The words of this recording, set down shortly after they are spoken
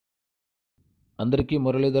అందరికీ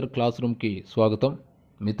మురళీధర్ క్లాస్ రూమ్కి స్వాగతం.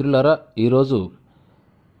 మిత్రులారా, ఈరోజు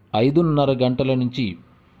 5:30 గంటల నుంచి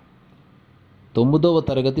 9వ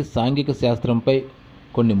తరగతి సాంఘిక శాస్త్రంపై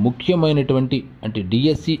కొన్ని ముఖ్యమైనటువంటి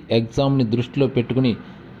డిఎస్సి ఎగ్జామ్ని దృష్టిలో పెట్టుకుని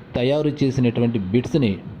తయారు చేసినటువంటి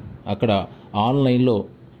బిట్స్ని అక్కడ ఆన్లైన్లో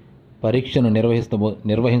పరీక్షను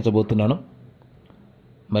నిర్వహించబోతున్నాను.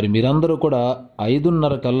 మరి మీరందరూ కూడా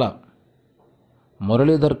 5:30 కల్లా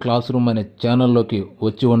మురళీధర్ క్లాస్ రూమ్ అనే ఛానల్లోకి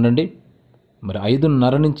వచ్చి ఉండండి. మరి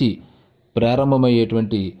 5:30 నుంచి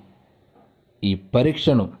ప్రారంభమయ్యేటువంటి ఈ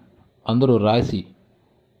పరీక్షను అందరూ రాసి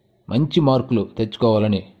మంచి మార్కులు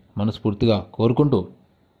తెచ్చుకోవాలని మనస్ఫూర్తిగా కోరుకుంటూ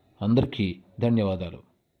అందరికీ ధన్యవాదాలు.